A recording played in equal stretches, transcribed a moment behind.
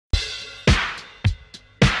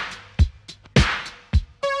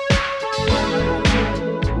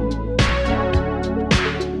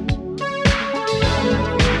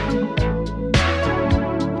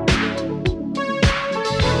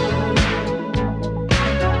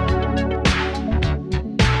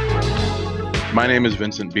My name is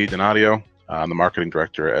Vincent Donadio. I'm the marketing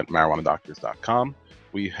director at marijuanadoctors.com.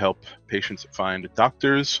 We help patients find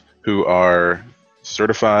doctors who are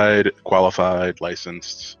certified, qualified,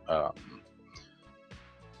 licensed,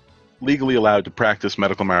 legally allowed to practice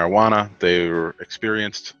medical marijuana. They're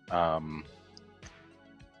experienced,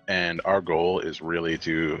 and our goal is really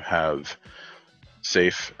to have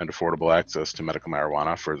safe and affordable access to medical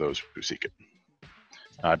marijuana for those who seek it.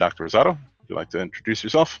 Dr. Rosado, would you like to introduce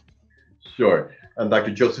yourself? Sure. I'm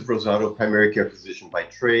Dr. Joseph Rosado, primary care physician by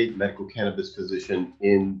trade, medical cannabis physician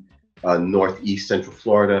in Northeast Central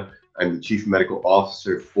Florida. I'm the chief medical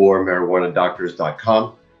officer for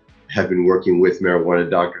marijuanadoctors.com. Have been working with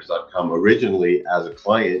marijuanadoctors.com originally as a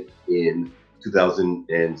client in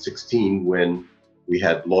 2016 when we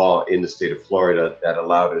had law in the state of Florida that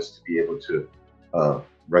allowed us to be able to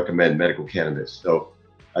recommend medical cannabis. So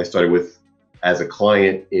I started as a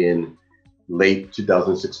client in late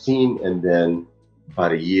 2016, and then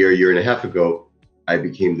about a year and a half ago, I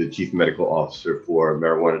became the chief medical officer for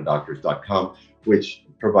marijuanadoctors.com, which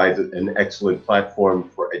provides an excellent platform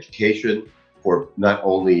for education for not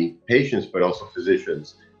only patients, but also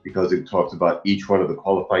physicians, because it talks about each one of the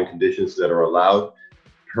qualifying conditions that are allowed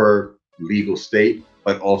per legal state,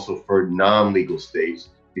 but also for non-legal states,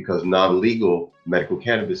 because non-legal medical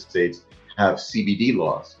cannabis states have CBD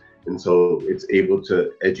laws. And so it's able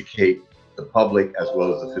to educate the public as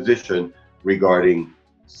well as the physician regarding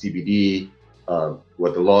CBD,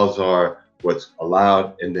 what the laws are, what's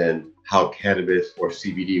allowed, and then how cannabis or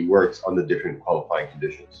CBD works on the different qualifying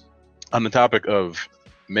conditions. On the topic of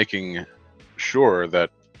making sure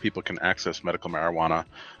that people can access medical marijuana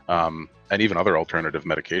and even other alternative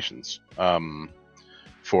medications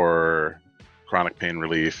for chronic pain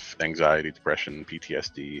relief, anxiety, depression,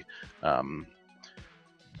 PTSD,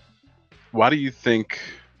 why do you think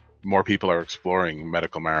more people are exploring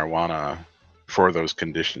medical marijuana for those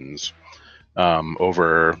conditions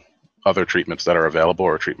over other treatments that are available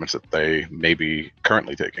or treatments that they may be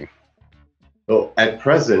currently taking? So at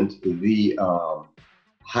present, the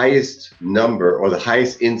highest number or the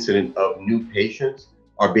highest incident of new patients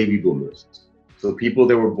are baby boomers. So people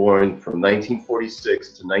that were born from 1946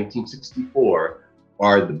 to 1964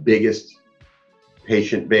 are the biggest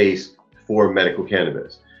patient base for medical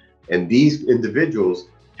cannabis. And these individuals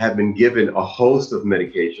have been given a host of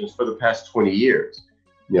medications for the past 20 years.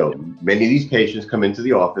 You know, many of these patients come into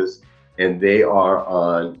the office and they are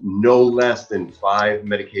on no less than 5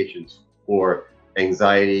 medications for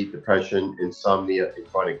anxiety, depression, insomnia, and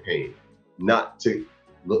chronic pain. Not to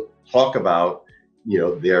talk about,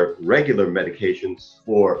 their regular medications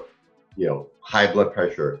for, high blood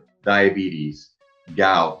pressure, diabetes,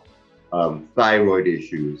 gout, thyroid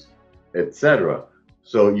issues, etc.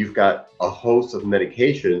 So you've got a host of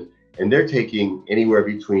medications, and they're taking anywhere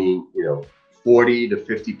between 40 to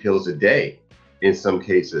 50 pills a day in some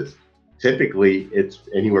cases. Typically, it's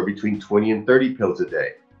anywhere between 20 and 30 pills a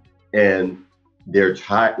day. And they're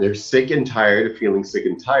sick and tired of feeling sick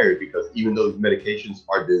and tired, because even though medications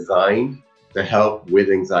are designed to help with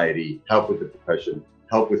anxiety, help with the depression,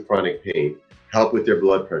 help with chronic pain, help with their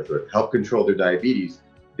blood pressure, help control their diabetes,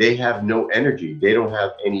 they have no energy. They don't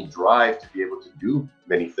have any drive to be able to do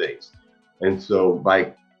many things. And so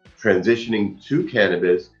by transitioning to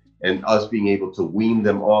cannabis and us being able to wean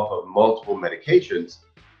them off of multiple medications,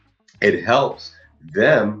 it helps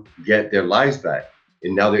them get their lives back.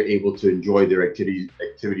 And now they're able to enjoy their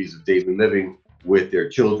activities of daily living with their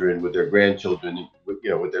children, with their grandchildren, with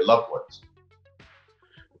their loved ones.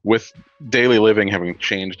 With daily living having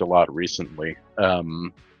changed a lot recently,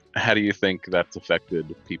 how do you think that's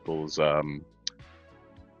affected people's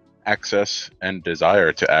access and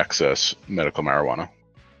desire to access medical marijuana?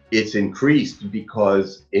 It's increased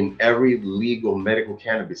because in every legal medical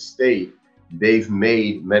cannabis state, they've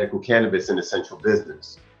made medical cannabis an essential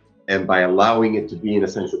business. And by allowing it to be an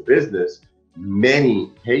essential business,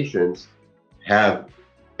 many patients have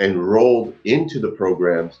enrolled into the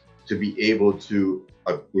programs to be able to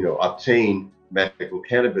obtain medical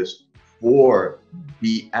cannabis for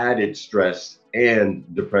the added stress and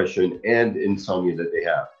depression and insomnia that they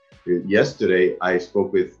have. Yesterday, I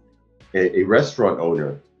spoke with a restaurant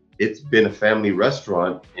owner. It's been a family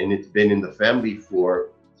restaurant, and it's been in the family for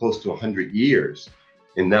close to 100 years.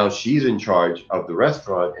 And now she's in charge of the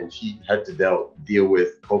restaurant, and she had to deal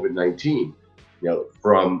with COVID-19.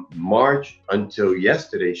 From March until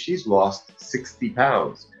yesterday, she's lost 60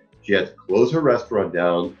 pounds. She had to close her restaurant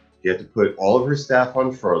down. She had to put all of her staff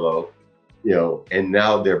on furlough, and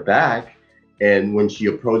now they're back. And when she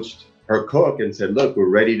approached her cook and said, "Look, we're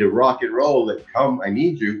ready to rock and roll, come, I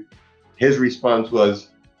need you," his response was,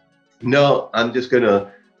 "No, I'm just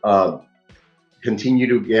gonna continue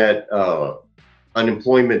to get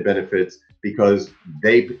unemployment benefits because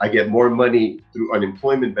I get more money through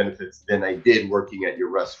unemployment benefits than I did working at your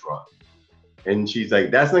restaurant. And she's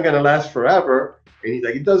like, that's not going to last forever. And he's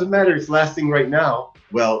like, it doesn't matter. It's lasting right now.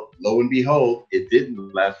 Well, lo and behold, it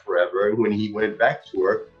didn't last forever. And when he went back to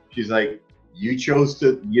her, she's like, you chose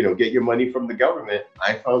to, get your money from the government.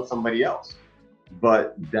 I found somebody else.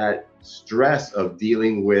 But that stress of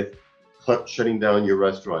dealing with shutting down your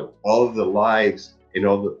restaurant, all of the lives and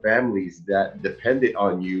all the families that depended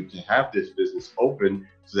on you to have this business open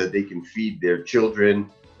so that they can feed their children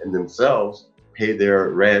and themselves, pay their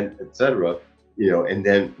rent, etc., and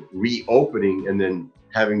then reopening and then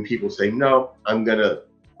having people say, no, I'm going to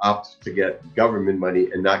opt to get government money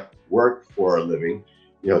and not work for a living.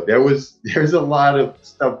 There's a lot of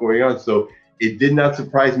stuff going on. So it did not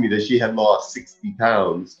surprise me that she had lost 60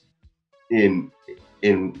 pounds in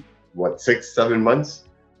what, 6-7 months.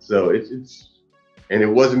 So and it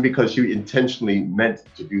wasn't because she intentionally meant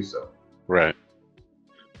to do so. Right.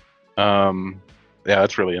 Yeah,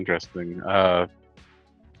 that's really interesting.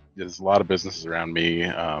 There's a lot of businesses around me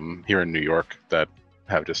here in New York that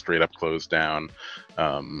have just straight up closed down.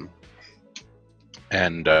 And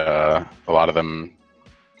a lot of them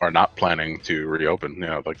are not planning to reopen.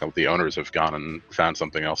 Like the owners have gone and found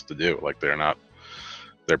something else to do. Like their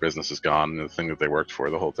business is gone. The thing that they worked for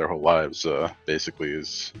their whole lives basically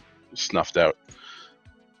is snuffed out.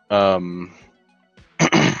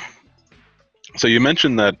 So you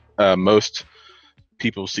mentioned that most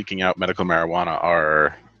people seeking out medical marijuana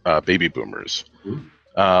are baby boomers.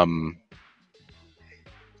 Mm-hmm.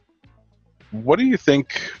 What do you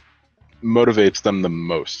think motivates them the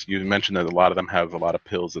most? You mentioned that a lot of them have a lot of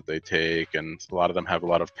pills that they take, and a lot of them have a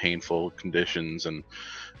lot of painful conditions, and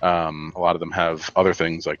a lot of them have other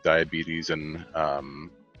things like diabetes and other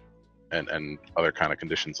kind of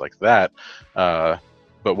conditions like that. But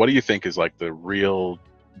what do you think is like the real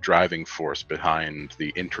driving force behind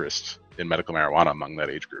the interest in medical marijuana among that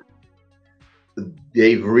age group?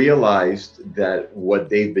 They've realized that what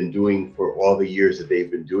they've been doing for all the years that they've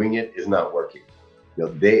been doing it is not working.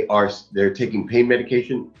 They're taking pain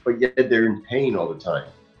medication, but yet they're in pain all the time.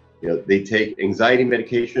 They take anxiety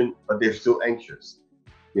medication, but they're still anxious.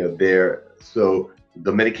 So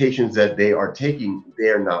the medications that they are taking, they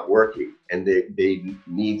are not working, and they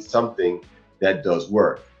need something that does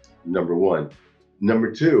work. Number one. Number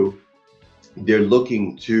two, they're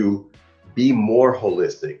looking to be more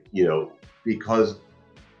holistic. Because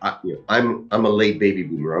I'm a late baby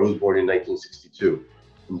boomer. I was born in 1962,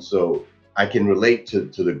 and so I can relate to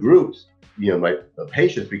the groups, the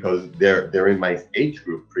patients, because they're in my age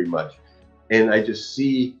group pretty much, and I just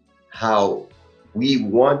see how we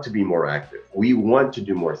want to be more active. We want to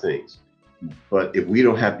do more things, but if we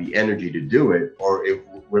don't have the energy to do it, or if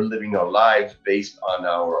we're living our lives based on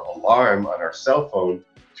our alarm on our cell phone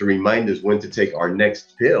to remind us when to take our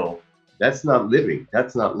next pill, that's not living.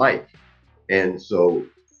 That's not life. And so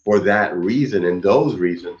for that reason and those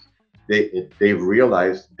reasons, they've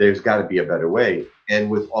realized there's got to be a better way. And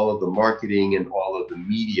with all of the marketing and all of the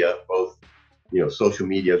media, both social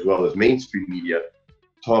media as well as mainstream media,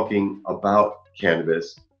 talking about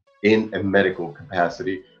cannabis in a medical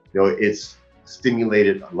capacity, it's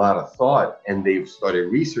stimulated a lot of thought, and they've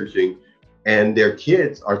started researching, and their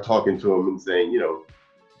kids are talking to them and saying,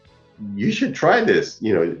 you should try this.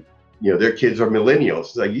 Their kids are millennials.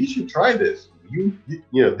 It's like, you should try this.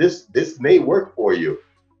 This may work for you.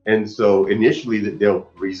 And so initially they'll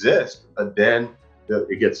resist, but then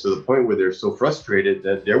it gets to the point where they're so frustrated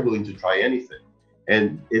that they're willing to try anything.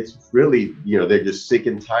 And it's really, they're just sick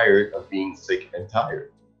and tired of being sick and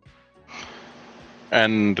tired.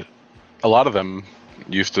 And a lot of them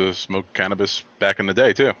used to smoke cannabis back in the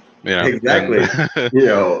day too. Exactly.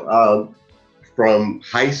 From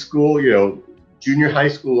high school, junior high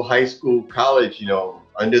school, college,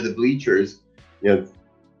 under the bleachers, a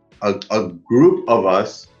group of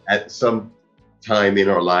us at some time in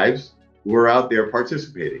our lives were out there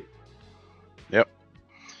participating. Yep.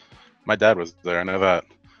 My dad was there. I know that.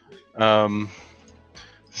 And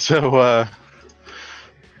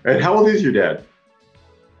how old is your dad?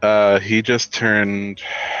 He just turned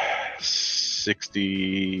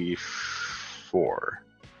 64.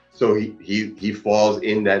 So he falls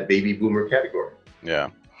in that baby boomer category. Yeah.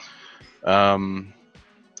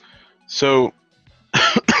 So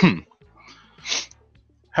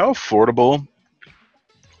how affordable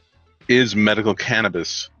is medical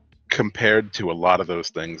cannabis compared to a lot of those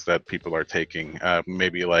things that people are taking?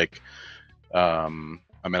 Maybe like, I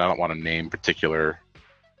don't want to name particular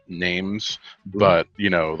names, Mhm. but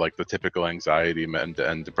like the typical anxiety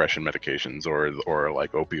and depression medications, or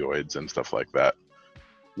like opioids and stuff like that.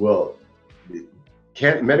 Well,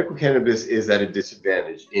 medical cannabis is at a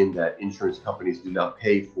disadvantage in that insurance companies do not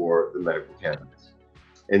pay for the medical cannabis.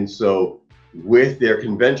 And so with their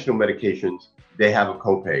conventional medications, they have a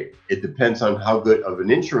copay. It depends on how good of an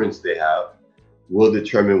insurance they have will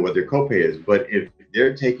determine what their copay is. But if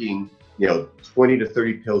they're taking, 20 to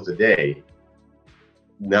 30 pills a day,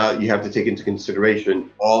 now you have to take into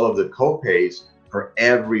consideration all of the copays for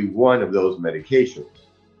every one of those medications.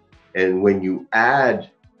 And when you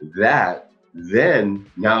add that, then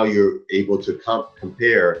now you're able to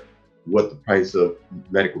compare what the price of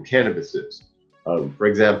medical cannabis is. For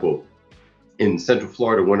example, in Central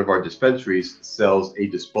Florida, one of our dispensaries sells a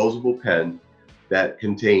disposable pen that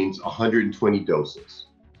contains 120 doses.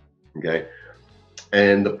 Okay.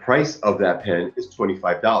 And the price of that pen is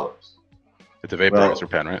 $25. It's a vaporizer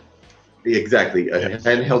pen, right? Exactly, a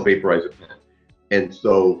handheld vaporizer pen. And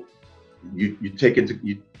so you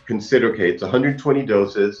consider, okay, it's 120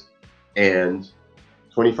 doses and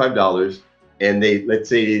 $25, and let's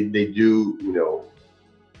say they do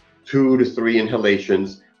 2 to 3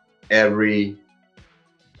 inhalations every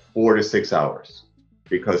 4 to 6 hours,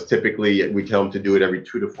 because typically we tell them to do it every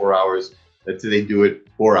 2 to 4 hours. Let's say they do it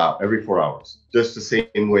every 4 hours, just the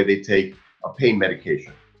same way they take a pain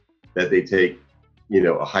medication, that they take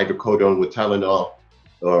a hydrocodone with Tylenol,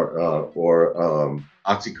 or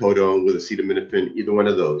oxycodone with acetaminophen, either one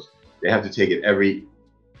of those. They have to take it every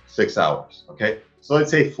 6 hours. Okay, so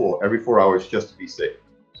let's say every 4 hours, just to be safe.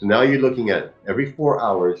 So now you're looking at every 4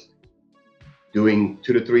 hours doing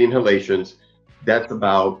 2 to 3 inhalations. That's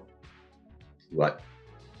about what,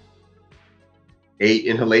 8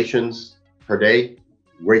 inhalations per day,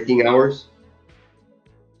 waking hours.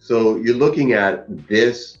 So you're looking at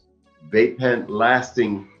this vape pen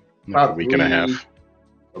lasting about a week and a half.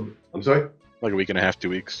 I'm sorry? Like a week and a half, 2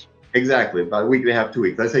 weeks. Exactly, about a week and a half, 2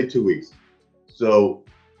 weeks. Let's say 2 weeks. So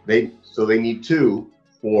they need 2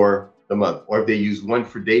 for the month. Or if they use one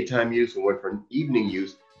for daytime use and one for evening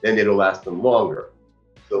use, then it'll last them longer.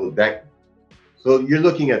 So you're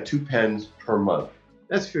looking at 2 pens per month.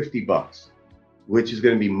 That's $50, which is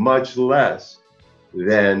going to be much less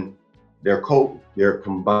than their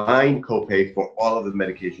combined copay for all of the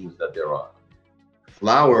medications that they're on.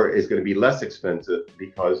 Flower is going to be less expensive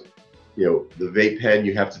because the vape pen,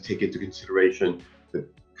 you have to take into consideration the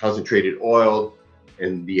concentrated oil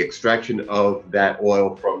and the extraction of that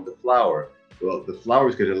oil from the flower. Well, the flower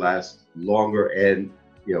is going to last longer, and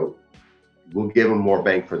will give them more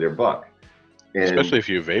bang for their buck. And especially if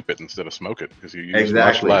you vape it instead of smoke it, because you use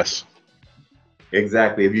much less.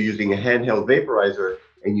 Exactly. If you're using a handheld vaporizer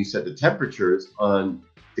and you set the temperatures on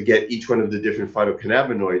to get each one of the different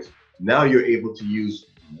phytocannabinoids, now you're able to use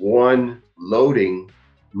one loading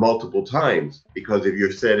multiple times, because if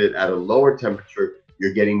you set it at a lower temperature,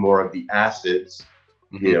 you're getting more of the acids,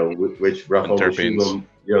 which Raphael Mechoulam,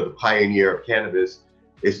 the pioneer of cannabis,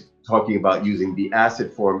 is talking about using the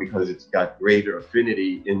acid form because it's got greater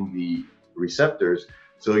affinity in the receptors.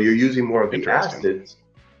 So you're using more of the acids.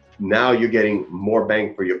 Now you're getting more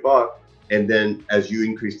bang for your buck. And then as you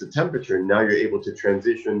increase the temperature, now you're able to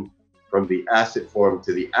transition from the acid form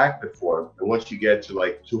to the active form. And once you get to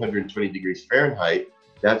like 220 degrees Fahrenheit,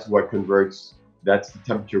 that's the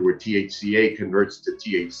temperature where THCA converts to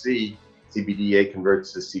THC, CBDA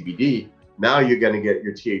converts to CBD. Now you're going to get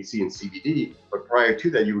your THC and CBD, but prior to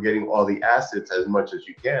that, you were getting all the acids as much as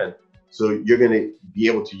you can. So you're going to be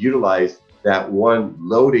able to utilize that one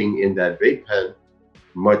loading in that vape pen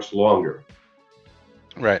much longer.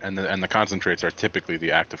 Right, and the concentrates are typically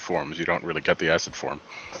the active forms. You don't really get the acid form.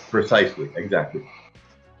 Precisely, exactly.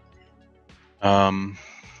 All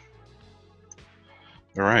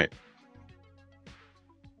right.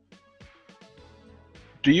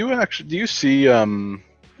 Do you see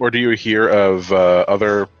or do you hear of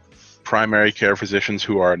other primary care physicians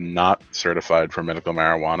who are not certified for medical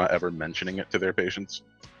marijuana ever mentioning it to their patients?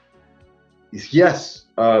 Yes,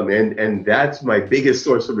 and that's my biggest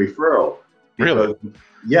source of referral. Really?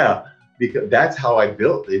 Yeah, because that's how I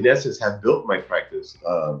built my practice.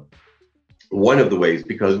 One of the ways,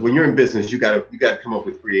 because when you're in business, you got to come up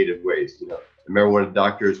with creative ways. I remember one of the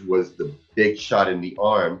doctors was the big shot in the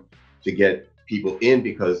arm to get people in,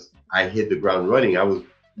 because I hit the ground running. I was,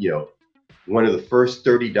 one of the first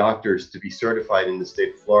 30 doctors to be certified in the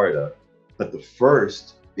state of Florida, but the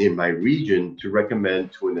first in my region to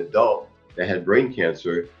recommend to an adult that had brain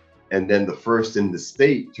cancer, and then the first in the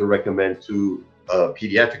state to recommend to a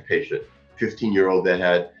pediatric patient, 15-year-old that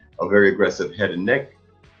had a very aggressive head and neck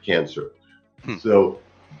cancer. So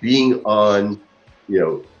being on,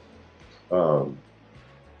 um,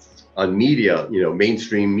 on media,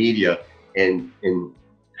 mainstream media, and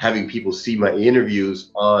having people see my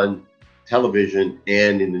interviews on television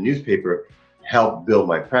and in the newspaper helped build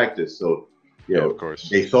my practice. So, Yeah, of course.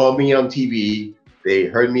 they saw me on TV, they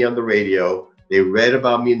heard me on the radio, they read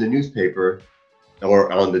about me in the newspaper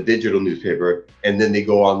or on the digital newspaper, and then they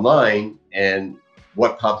go online and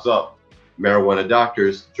what pops up? Marijuana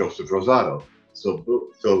Doctors, Joseph Rosado.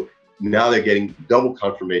 So now they're getting double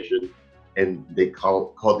confirmation, and they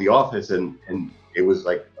called the office, and it was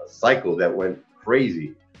like a cycle that went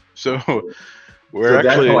crazy. So So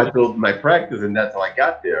that's how I built my practice, and that's how I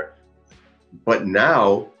got there. But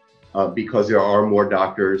now, because there are more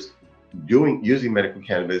doctors using medical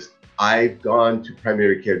cannabis, I've gone to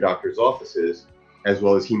primary care doctors' offices, as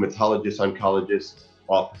well as hematologists, oncologists'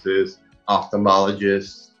 offices,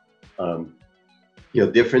 ophthalmologists,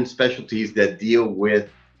 different specialties that deal with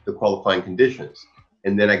the qualifying conditions.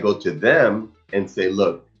 And then I go to them and say,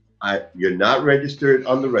 look, you're not registered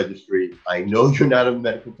on the registry. I know you're not a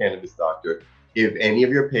medical cannabis doctor. If any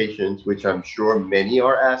of your patients, which I'm sure many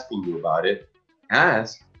are asking you about it,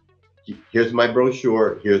 ask, here's my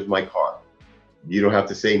brochure, here's my card. You don't have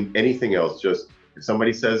to say anything else. Just if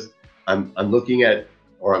somebody says, I'm looking at,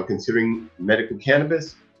 or I'm considering medical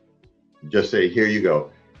cannabis, just say, here you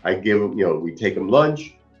go. I give them, we take them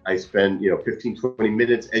lunch. I spend, 15, 20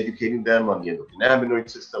 minutes educating them on the endocannabinoid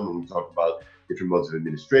system. And we talk about different modes of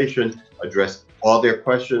administration, address all their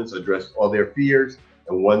questions, address all their fears.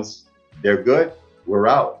 And once they're good, we're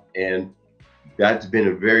out. And that's been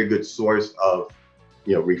a very good source of,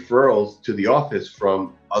 referrals to the office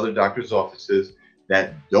from other doctors' offices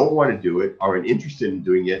that don't want to do it, aren't interested in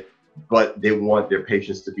doing it, but they want their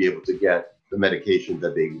patients to be able to get the medication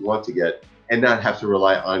that they want to get and not have to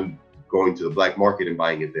rely on going to the black market and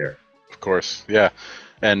buying it there. Of course, yeah.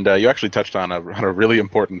 And you actually touched on a really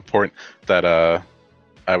important point that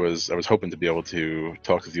I was hoping to be able to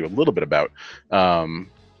talk with you a little bit about. And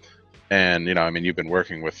you've been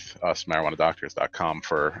working with us, marijuanadoctors.com,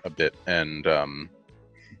 for a bit, and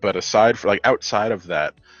but outside of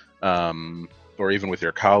that, or even with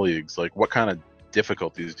your colleagues, what kind of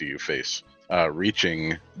difficulties do you face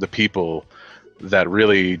reaching the people that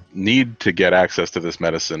really need to get access to this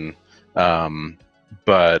medicine,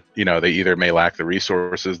 but they either may lack the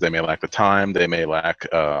resources, they may lack the time, they may lack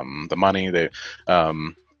the money. They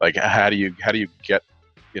how do you get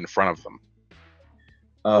in front of them?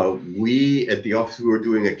 We at the office, we were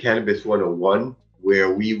doing a Cannabis 101, where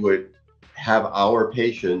we would have our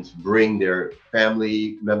patients bring their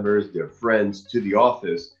family members, their friends to the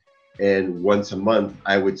office, and once a month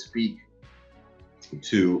I would speak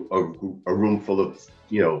to a room full of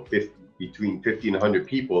between 50 and 100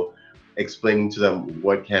 people, explaining to them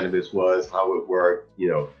what cannabis was, how it worked,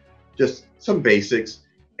 just some basics,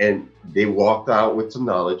 and they walked out with some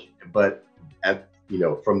knowledge. But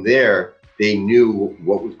from there, they knew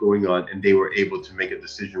what was going on, and they were able to make a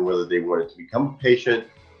decision whether they wanted to become a patient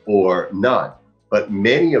or not. But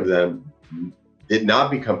many of them did not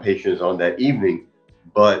become patients on that evening,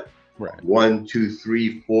 but right. 1, 2,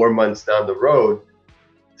 3, 4 months down the road,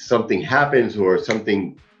 something happens or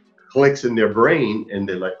something clicks in their brain, and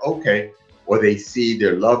they're like, okay, or they see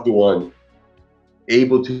their loved one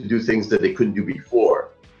able to do things that they couldn't do before.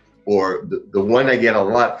 Or the one I get a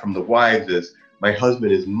lot from the wives is, my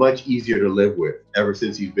husband is much easier to live with ever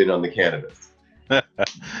since he's been on the cannabis.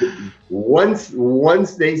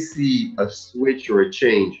 Once they see a switch or a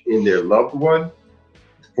change in their loved one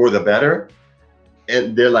for the better,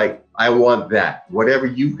 and they're like, I want that. Whatever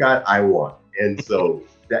you've got, I want. And so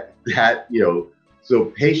so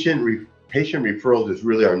patient referrals is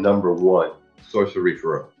really our number one source of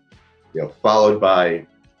referral. Followed by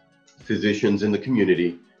physicians in the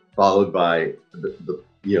community, followed by the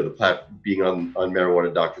being on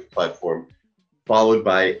Marijuana Doctors platform, followed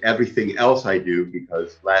by everything else I do,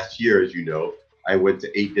 because last year, as you know, I went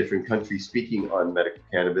to 8 different countries speaking on medical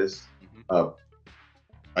cannabis.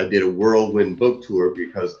 I did a whirlwind book tour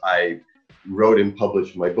because I wrote and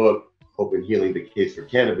published my book, Hope in Healing: The Case for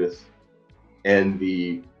Cannabis. And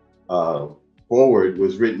the foreword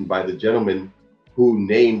was written by the gentleman who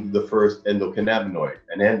named the first endocannabinoid,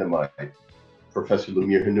 anandamide, Professor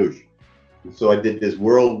Lemire Hanoush. And so I did this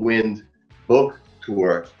whirlwind book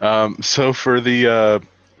tour. So for the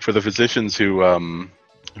physicians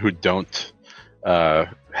who don't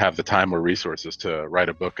have the time or resources to write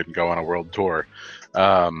a book and go on a world tour,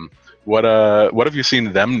 what have you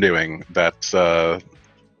seen them doing that's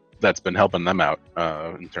been helping them out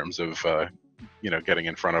in terms of getting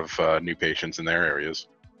in front of new patients in their areas?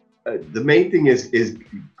 The main thing is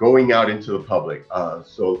going out into the public.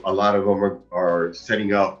 So a lot of them are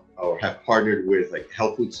setting up or have partnered with like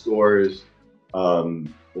health food stores,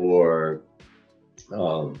 or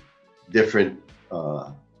different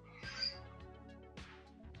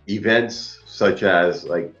events such as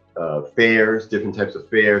like fairs, different types of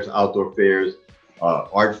fairs, outdoor fairs,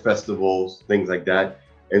 art festivals, things like that.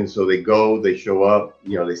 And so they go, they show up,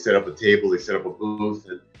 they set up a table, they set up a booth,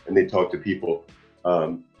 and they talk to people,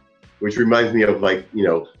 which reminds me of like,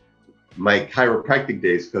 my chiropractic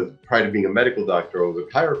days, because prior to being a medical doctor, I was a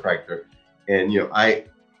chiropractor. And,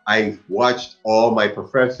 I watched all my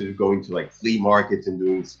professors going to like flea markets and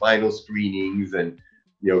doing spinal screenings and,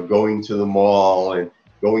 going to the mall and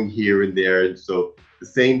going here and there. And so the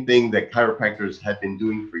same thing that chiropractors had been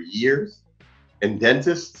doing for years, and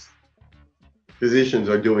dentists, physicians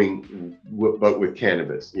are doing, but with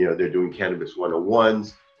cannabis. They're doing cannabis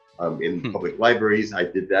 101s in public libraries. I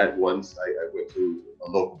did that once. I went to a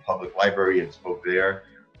local public library and spoke there,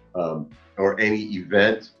 or any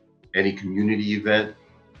event, any community event.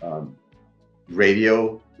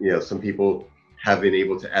 Radio, some people have been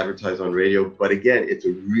able to advertise on radio, but again, it's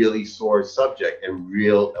a really sore subject and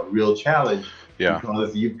a real challenge,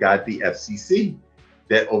 because you've got the FCC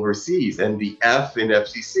that oversees, and the F in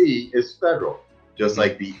FCC is federal, just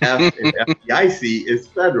like the F in FDIC is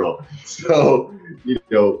federal. So,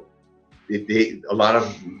 a lot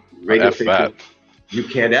of radio stations, you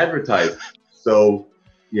can't advertise. So,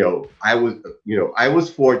 I was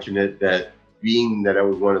fortunate that, being that I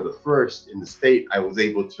was one of the first in the state, I was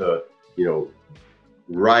able to,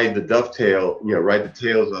 ride the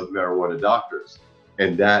tails of marijuana doctors,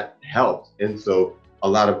 and that helped. And so a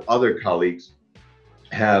lot of other colleagues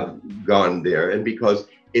have gone there, and because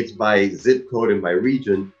it's by zip code and by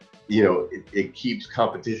region, it keeps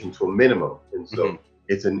competition to a minimum. And so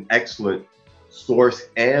it's an excellent source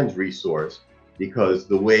and resource, because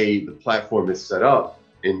the way the platform is set up,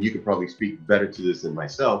 and you could probably speak better to this than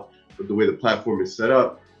myself, but the way the platform is set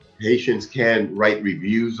up, patients can write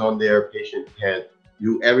reviews on there, patients can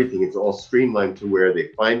do everything. It's all streamlined to where they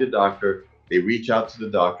find a doctor, they reach out to the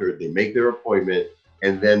doctor, they make their appointment,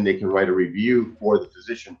 and then they can write a review for the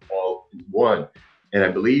physician all in one. And I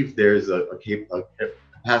believe there's a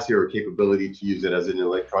capacity or a capability to use it as an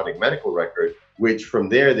electronic medical record, which from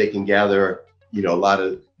there they can gather, a lot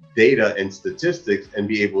of data and statistics and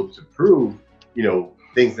be able to prove,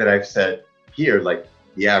 things that I've said here, like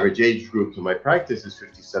the average age group to my practice is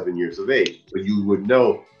 57 years of age. But you would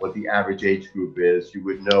know what the average age group is. You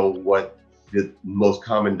would know what the most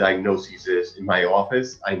common diagnosis is. In my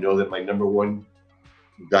office, I know that my number one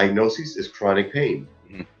diagnosis is chronic pain,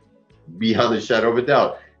 beyond a shadow of a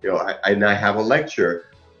doubt. I have a lecture,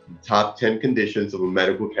 top 10 conditions of a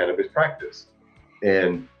medical cannabis practice.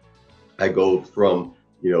 And I go from,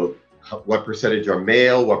 what percentage are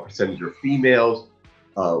male, what percentage are females,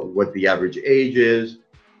 what the average age is,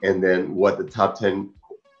 and then what the top 10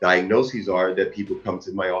 diagnoses are that people come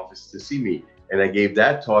to my office to see me. And I gave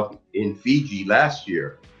that talk in Fiji last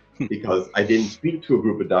year, because I didn't speak to a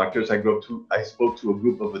group of doctors. I spoke to a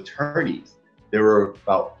group of attorneys. There were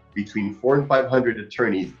about between 400 and 500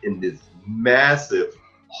 attorneys in this massive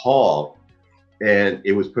hall, and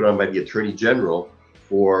it was put on by the Attorney General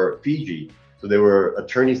for Fiji. So there were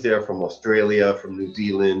attorneys there from Australia, from New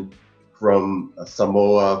Zealand, from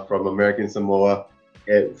Samoa, from American Samoa,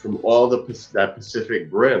 and from all that Pacific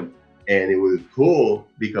Rim. And it was cool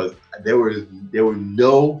because there were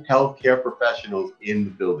no healthcare professionals in the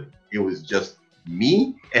building. It was just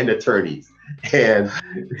me and attorneys. And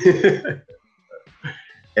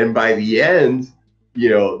and by the end,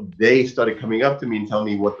 they started coming up to me and telling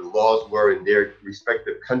me what the laws were in their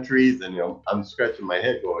respective countries. And I'm scratching my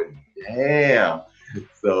head going, damn.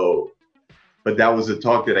 So, but that was the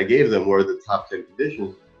talk that I gave them, were the top 10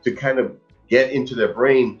 conditions, to kind of get into their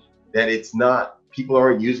brain that it's not, people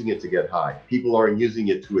aren't using it to get high. People aren't using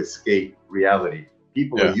it to escape reality.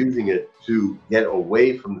 People are using it to get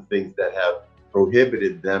away from the things that have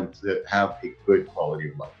prohibited them to have a good quality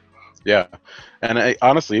of life. Yeah. And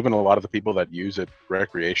honestly, even a lot of the people that use it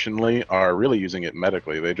recreationally are really using it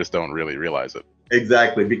medically. They just don't really realize it.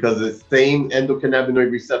 Exactly, because the same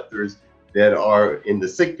endocannabinoid receptors that are in the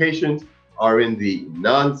sick patients are in the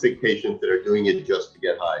non-sick patients that are doing it just to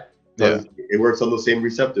get high. So it works on those same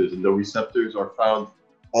receptors, and the receptors are found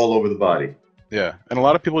all over the body. Yeah, and a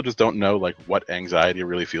lot of people just don't know like what anxiety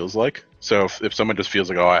really feels like. So if someone just feels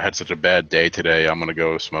like, oh, I had such a bad day today, I'm gonna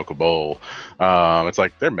go smoke a bowl. It's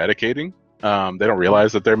like they're medicating. They don't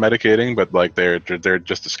realize that they're medicating, but like they're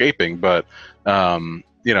just escaping. But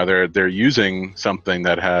they're using something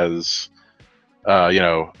that has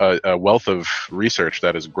a wealth of research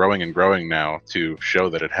that is growing and growing now to show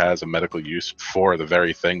that it has a medical use for the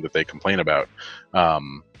very thing that they complain about.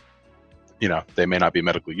 they may not be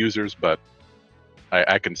medical users, but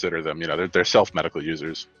I consider them, they're self-medical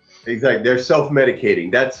users. Exactly. They're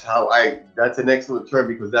self-medicating. That's an excellent term,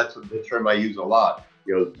 because that's the term I use a lot.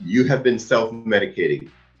 You have been self-medicating.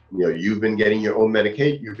 You've been getting your own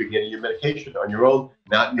medication. You've been getting your medication on your own,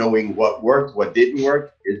 not knowing what worked, what didn't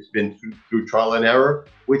work. It's been through trial and error,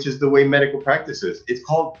 which is the way medical practice is. It's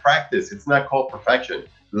called practice. It's not called perfection.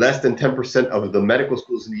 Less than 10% of the medical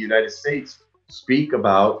schools in the United States speak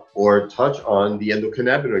about or touch on the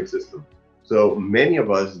endocannabinoid system. So many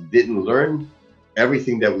of us didn't learn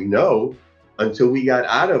everything that we know until we got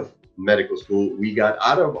out of medical school. We got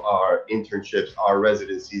out of our internships, our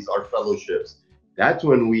residencies, our fellowships. That's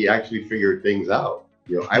when we actually figured things out.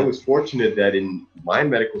 I was fortunate that in my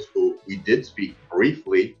medical school, we did speak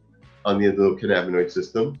briefly on the endocannabinoid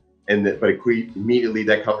system, but immediately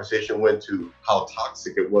that conversation went to how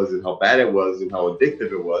toxic it was and how bad it was and how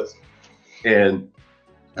addictive it was. And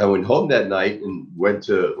I went home that night and went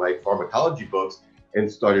to my pharmacology books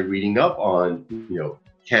and started reading up on,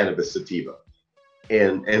 cannabis sativa,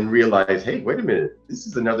 and realized, hey, wait a minute, this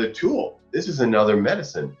is another tool. This is another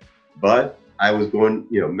medicine. But I was going,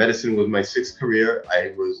 medicine was my sixth career.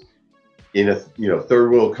 I was in a,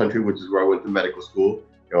 third world country, which is where I went to medical school.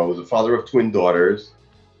 I was a father of twin daughters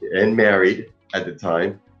and married at the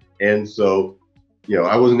time. And so,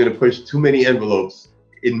 I wasn't going to push too many envelopes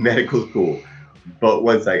in medical school. But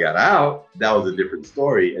once I got out, that was a different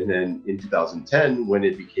story. And then in 2010, when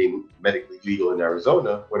it became medically legal in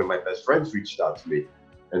Arizona, one of my best friends reached out to me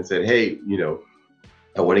and said, hey,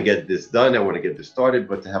 I want to get this done. I want to get this started.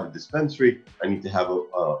 But to have a dispensary, I need to have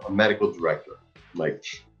a medical director. I'm like,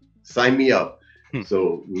 sign me up.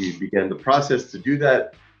 So we began the process to do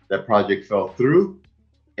that. That project fell through.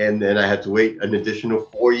 And then I had to wait an additional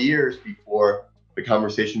 4 years before the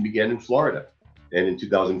conversation began in Florida. And in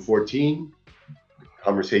 2014,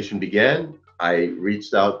 conversation began. I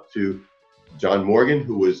reached out to John Morgan,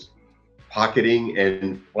 who was pocketing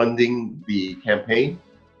and funding the campaign.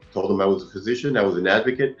 Told him I was a physician, I was an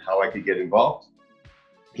advocate, how I could get involved.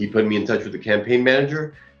 He put me in touch with the campaign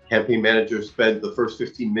manager. Campaign manager spent the first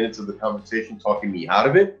 15 minutes of the conversation talking me out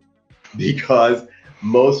of it, because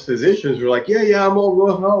most physicians were like, yeah, I'm all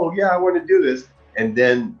well, no, yeah, I want to do this. And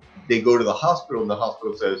then they go to the hospital and the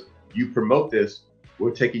hospital says, you promote this,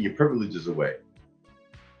 we're taking your privileges away.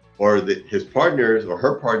 Or his partners or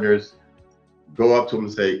her partners go up to him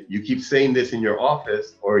and say, you keep saying this in your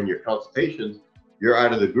office or in your consultations, you're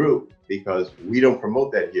out of the group because we don't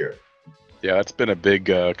promote that here. Yeah, that's been a big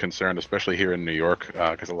concern, especially here in New York,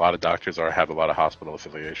 because a lot of doctors have a lot of hospital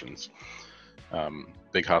affiliations.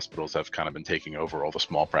 Big hospitals have kind of been taking over all the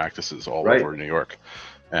small practices all over New York.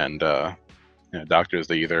 And doctors,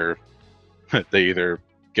 they either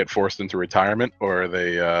get forced into retirement, or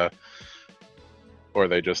they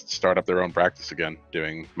just start up their own practice again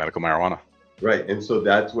doing medical marijuana. Right. And so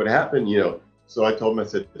that's what happened, So I told him, I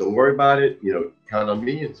said, don't worry about it, count on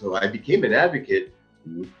me. And so I became an advocate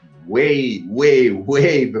way, way,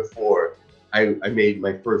 way before I made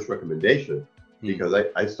my first recommendation, because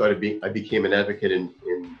I became an advocate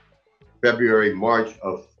in February, March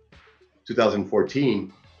of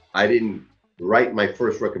 2014. I didn't write my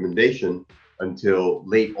first recommendation until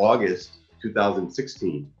late August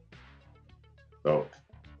 2016. So.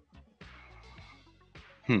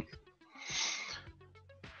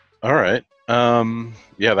 All right.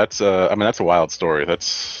 Yeah, that's that's a wild story.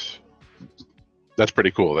 That's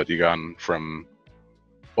pretty cool that you gone from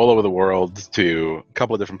all over the world to a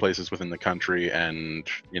couple of different places within the country, and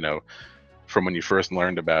from when you first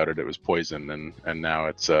learned about it, it was poison, and now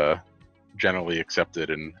it's generally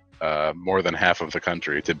accepted in more than half of the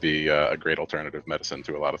country to be a great alternative medicine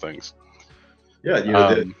to a lot of things. Yeah,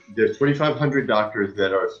 there's 2,500 doctors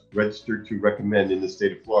that are registered to recommend in the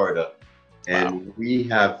state of Florida, and we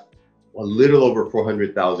have a little over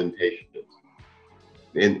 400,000 patients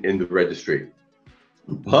in the registry.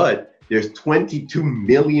 But there's 22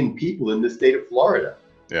 million people in the state of Florida.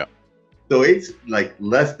 Yeah. So it's like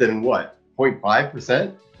less than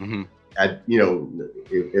 0.5%? Mm-hmm.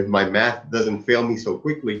 If my math doesn't fail me so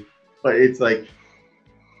quickly, but it's like,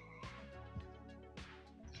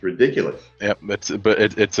 ridiculous. Yeah,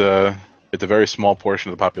 it's a very small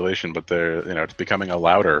portion of the population, but it's becoming a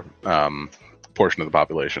louder portion of the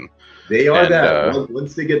population. They are that.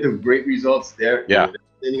 Once they get the great results, they're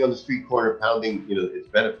standing on the street corner pounding its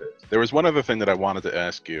benefits. There was one other thing that I wanted to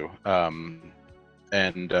ask you, and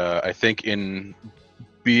I think in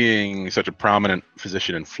being such a prominent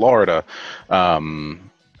physician in Florida,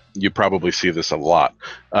 you probably see this a lot.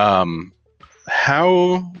 How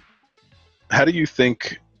do you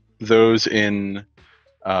think those in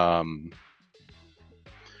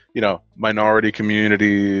minority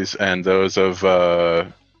communities and those of lower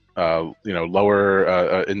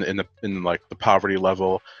in like the poverty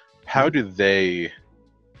level, how do they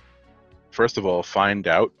first of all find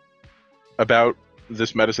out about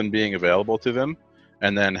this medicine being available to them,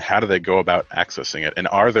 and then how do they go about accessing it? And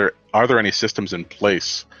are there any systems in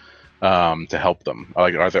place to help them?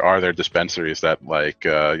 Like, are there dispensaries that like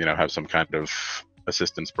have some kind of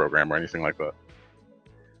assistance program or anything like that?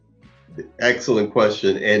 Excellent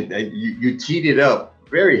question, and you teed it up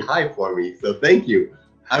very high for me, so thank you.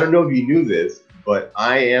 I don't know if you knew this, but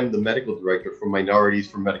I am the medical director for Minorities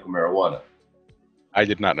for Medical Marijuana. I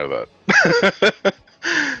did not know that.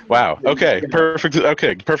 Wow. Okay. Perfect.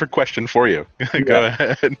 Okay. Perfect question for you. Go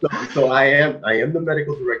ahead. So I am the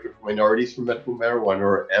medical director for Minorities for Medical Marijuana,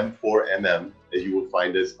 or M4MM, as you will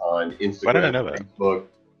find us on Instagram, Why did I know that?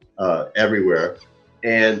 Facebook, everywhere.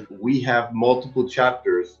 And we have multiple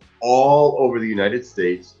chapters all over the United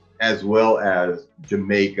States, as well as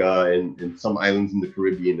Jamaica and some islands in the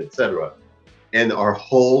Caribbean, etc. And our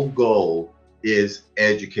whole goal is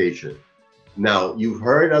education. Now, you've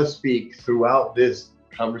heard us speak throughout this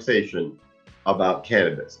conversation about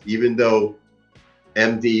cannabis. Even though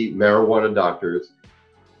MD marijuana doctors,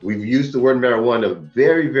 we've used the word marijuana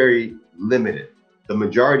very, very limited. The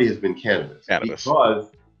majority has been cannabis.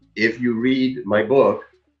 Because if you read my book,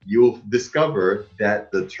 you'll discover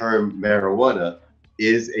that the term marijuana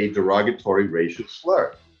is a derogatory racial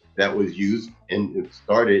slur that was used and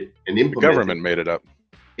started and implemented. The government made it up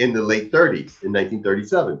in the late 30s, in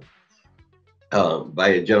 1937, by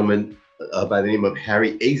a gentleman by the name of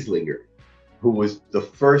Harry Aislinger, who was the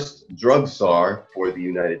first drug czar for the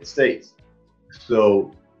United States.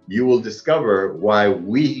 So you will discover why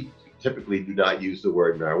we typically do not use the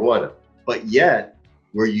word marijuana, but yet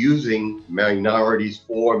we're using Minorities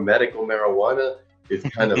for Medical Marijuana. It's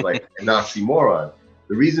kind of like an oxymoron.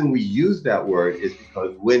 The reason we use that word is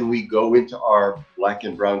because when we go into our Black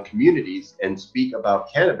and brown communities and speak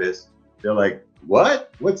about cannabis, they're like,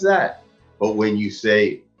 what? What's that? But when you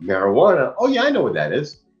say marijuana, oh yeah, I know what that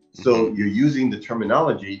is. So you're using the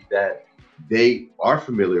terminology that they are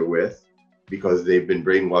familiar with because they've been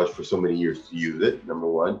brainwashed for so many years to use it, number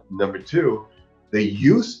one. Number two, the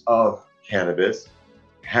use of cannabis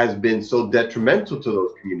has been so detrimental to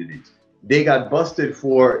those communities. They got busted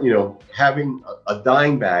for, having a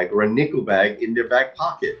dime bag or a nickel bag in their back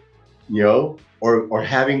pocket, or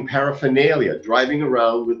having paraphernalia, driving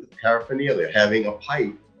around with the paraphernalia, having a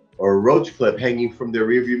pipe or a roach clip hanging from their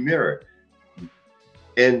rearview mirror.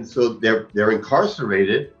 And so they're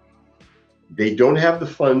incarcerated. They don't have the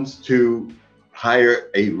funds to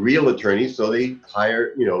hire a real attorney, so they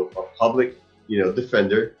hire, a public,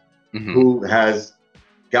 defender who has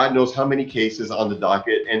God knows how many cases on the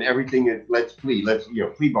docket, and everything is plea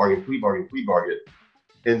bargain.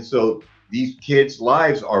 And so these kids'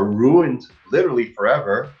 lives are ruined literally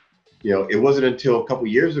forever. It wasn't until a couple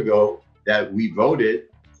years ago that we voted,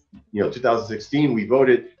 2016, we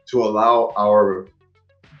voted to allow our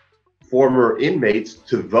former inmates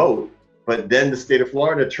to vote. But then the state of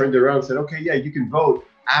Florida turned around and said, okay, yeah, you can vote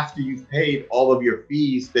after you've paid all of your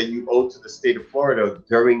fees that you owe to the state of Florida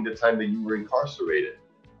during the time that you were incarcerated.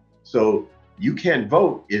 So you can't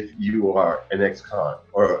vote if you are an ex-con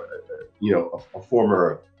or, a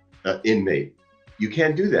former inmate. You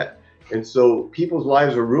can't do that. And so people's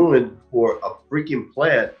lives are ruined for a freaking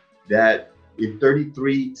plant that in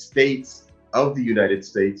 33 states of the United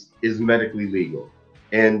States is medically legal,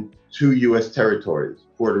 and 2 U.S. territories,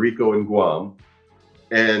 Puerto Rico and Guam,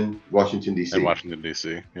 and Washington, D.C. And Washington,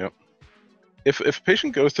 D.C., yep. If a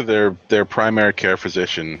patient goes to their primary care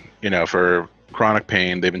physician, for chronic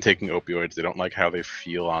pain, they've been taking opioids, they don't like how they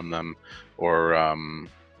feel on them, or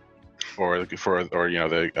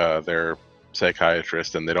their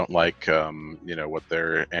psychiatrist, and they don't like what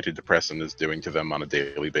their antidepressant is doing to them on a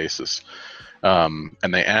daily basis,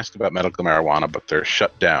 and they ask about medical marijuana, but they're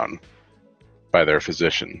shut down by their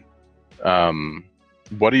physician.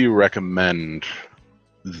 What do you recommend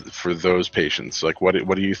for those patients? Like, what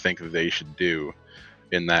do you think they should do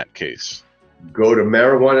in that case? Go to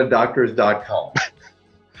marijuanadoctors.com.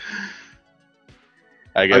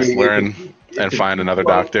 I guess learn and find another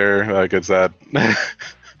doctor. Like, is that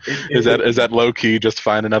is that low key? Just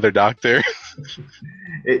find another doctor.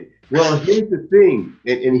 Well, here's the thing,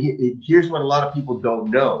 and here's what a lot of people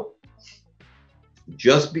don't know.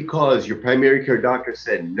 Just because your primary care doctor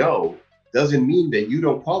said no doesn't mean that you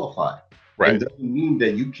don't qualify. Right. It doesn't mean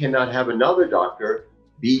that you cannot have another doctor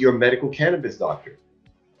be your medical cannabis doctor.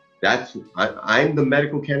 I'm the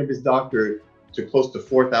medical cannabis doctor to close to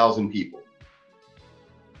 4,000 people.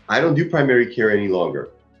 I don't do primary care any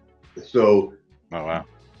longer. So, oh wow.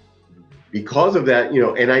 because of that, you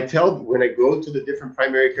know, and I tell, when I go to the different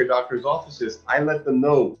primary care doctors' offices, I let them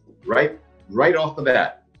know right off the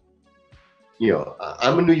bat, you know,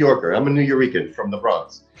 I'm a New Yorker, I'm a New Yorican from the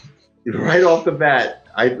Bronx. Right off the bat,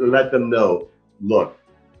 I let them know, look,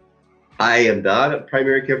 I am not a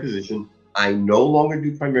primary care physician. I no longer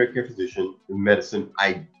do primary care physician medicine.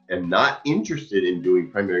 I am not interested in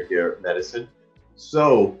doing primary care medicine.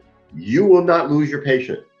 So you will not lose your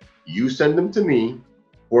patient. You send them to me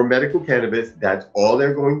for medical cannabis. That's all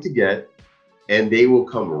they're going to get. And they will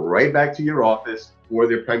come right back to your office for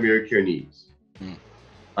their primary care needs.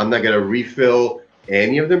 I'm not going to refill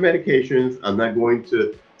any of their medications. I'm not going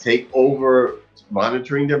to take over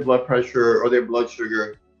monitoring their blood pressure or their blood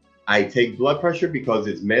sugar. I take blood pressure because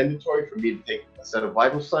it's mandatory for me to take a set of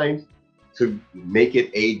vital signs to make it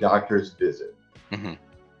a doctor's visit.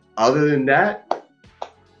 Other than that,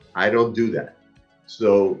 I don't do that.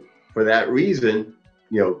 So for that reason,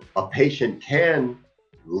 you know, a patient can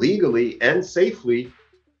legally and safely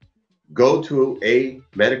go to a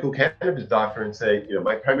medical cannabis doctor and say, you know,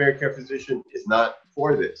 my primary care physician is not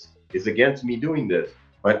for this, is against me doing this,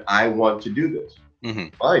 but I want to do this.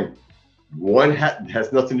 Fine. One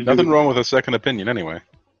has nothing to do. Nothing wrong with a second opinion, anyway.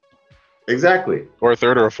 Exactly. Or a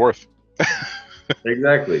third or a fourth.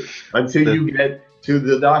 Exactly. Until you get to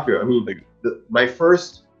the doctor. I mean, my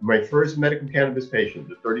first medical cannabis patient,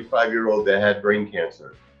 the 35-year-old that had brain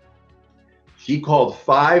cancer, she called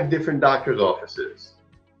 5 different doctors' offices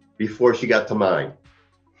before she got to mine.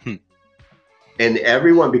 And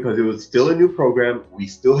everyone, because it was still a new program, we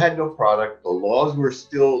still had no product. The laws were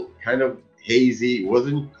still kind of hazy. It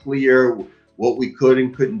wasn't clear what we could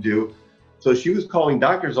and couldn't do. So she was calling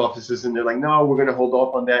doctors' offices and they're like, no, we're going to hold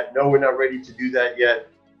off on that. No, we're not ready to do that yet.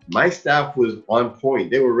 My staff was on point.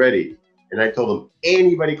 They were ready. And I told them,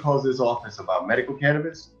 anybody calls this office about medical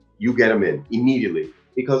cannabis, you get them in immediately.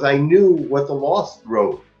 Because I knew what the law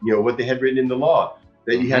wrote, you know, what they had written in the law,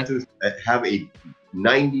 that you had to have a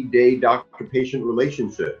 90-day doctor-patient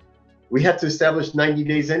relationship. We had to establish 90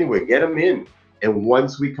 days anyway, get them in. And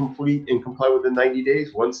once we complete and comply with the 90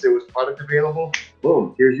 days, once there was product available,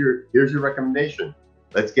 boom, here's your recommendation.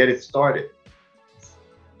 Let's get it started.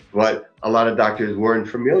 But a lot of doctors weren't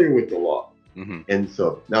familiar with the law. And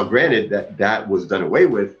so now granted that was done away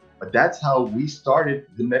with, but that's how we started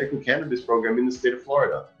the medical cannabis program in the state of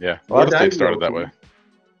Florida. Yeah, a lot of states started that way.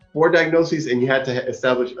 4 diagnoses, and you had to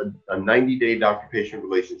establish a 90-day doctor-patient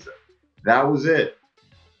relationship. That was it.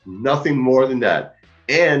 Nothing more than that.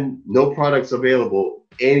 And no products available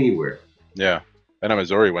anywhere. Yeah. I know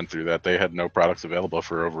Missouri went through that. They had no products available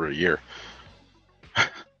for over a year.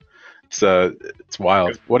 It's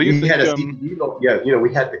wild. What do you think? Yeah, you know,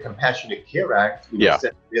 we had the Compassionate Care Act,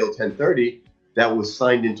 Senate Bill 1030, that was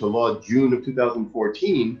signed into law June of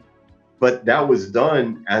 2014, but that was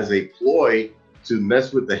done as a ploy to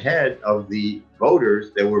mess with the head of the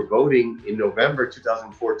voters that were voting in November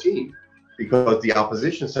 2014, because the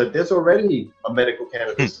opposition said there's already a medical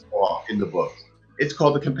cannabis law in the books. It's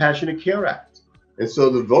called the Compassionate Care Act. And so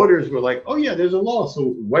the voters were like, oh yeah, there's a law,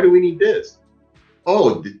 so why do we need this?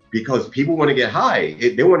 Oh, because people want to get high.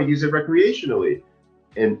 They want to use it recreationally.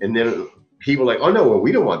 And then people were like, oh no, well,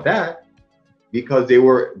 we don't want that, because they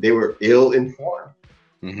were ill-informed.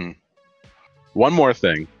 One more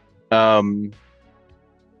thing.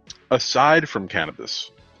 Aside from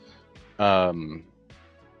cannabis,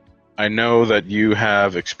 I know that you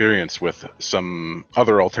have experience with some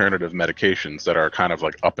other alternative medications that are kind of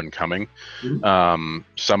like up and coming. Some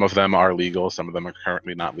of them are legal. Some of them are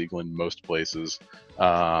currently not legal in most places.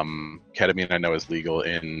 Ketamine, I know, is legal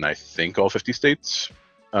in, I think, all 50 states.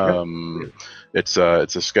 It's a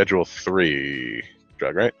Schedule 3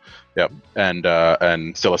 drug, right? Yep. And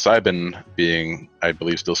psilocybin being, I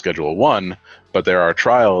believe, still Schedule 1, but there are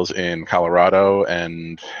trials in Colorado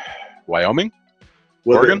and Wyoming.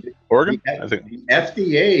 Oregon, I think. The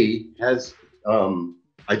FDA has.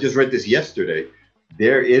 I just read this yesterday.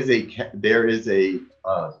 There is a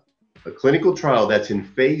clinical trial that's in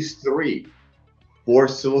phase 3 for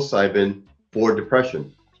psilocybin for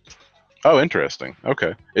depression. Oh, interesting.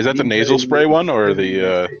 Okay, is that the nasal spray one or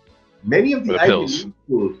the? Many of the pills.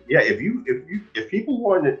 schools. Yeah, if people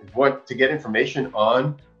want to get information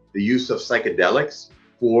on the use of psychedelics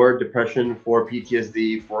for depression, for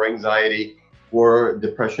PTSD, for anxiety, for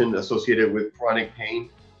depression associated with chronic pain,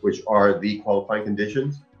 which are the qualifying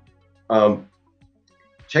conditions,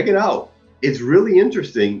 check it out. It's really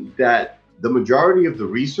interesting that the majority of the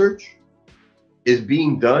research is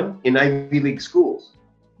being done in Ivy League schools,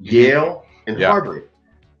 Yale and Harvard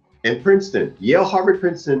and Princeton. Yale, Harvard,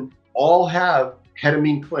 Princeton all have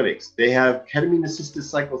ketamine clinics. They have ketamine-assisted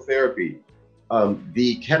psychotherapy.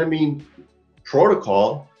 the ketamine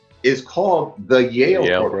protocol is called the Yale,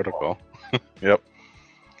 Yale protocol. Yep.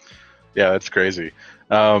 Yeah, that's crazy.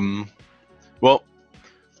 Well,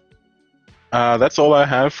 that's all I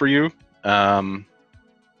have for you.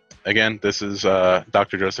 Again, this is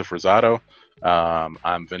Dr. Joseph Rosado.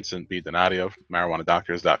 I'm Vincent B. Donadio,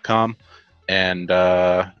 marijuanadoctors.com. And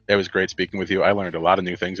it was great speaking with you. I learned a lot of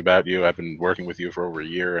new things about you. I've been working with you for over a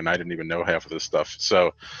year, and I didn't even know half of this stuff.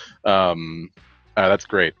 So that's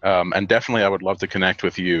great. And definitely I would love to connect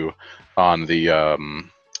with you on the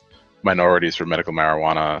minorities for medical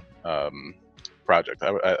marijuana project.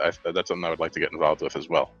 That's something I would like to get involved with as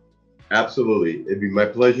well. Absolutely. It'd be my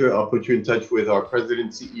pleasure. I'll put you in touch with our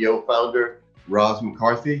president, CEO, founder, Roz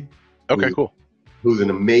McCarthy. Okay, cool. Who's an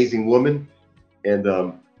amazing woman. And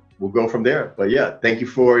we'll go from there. But yeah, thank you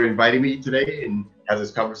for inviting me today and have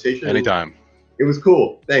this conversation. Anytime. It was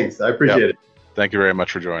cool. Thanks. I appreciate it. Thank you very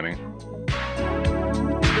much for joining.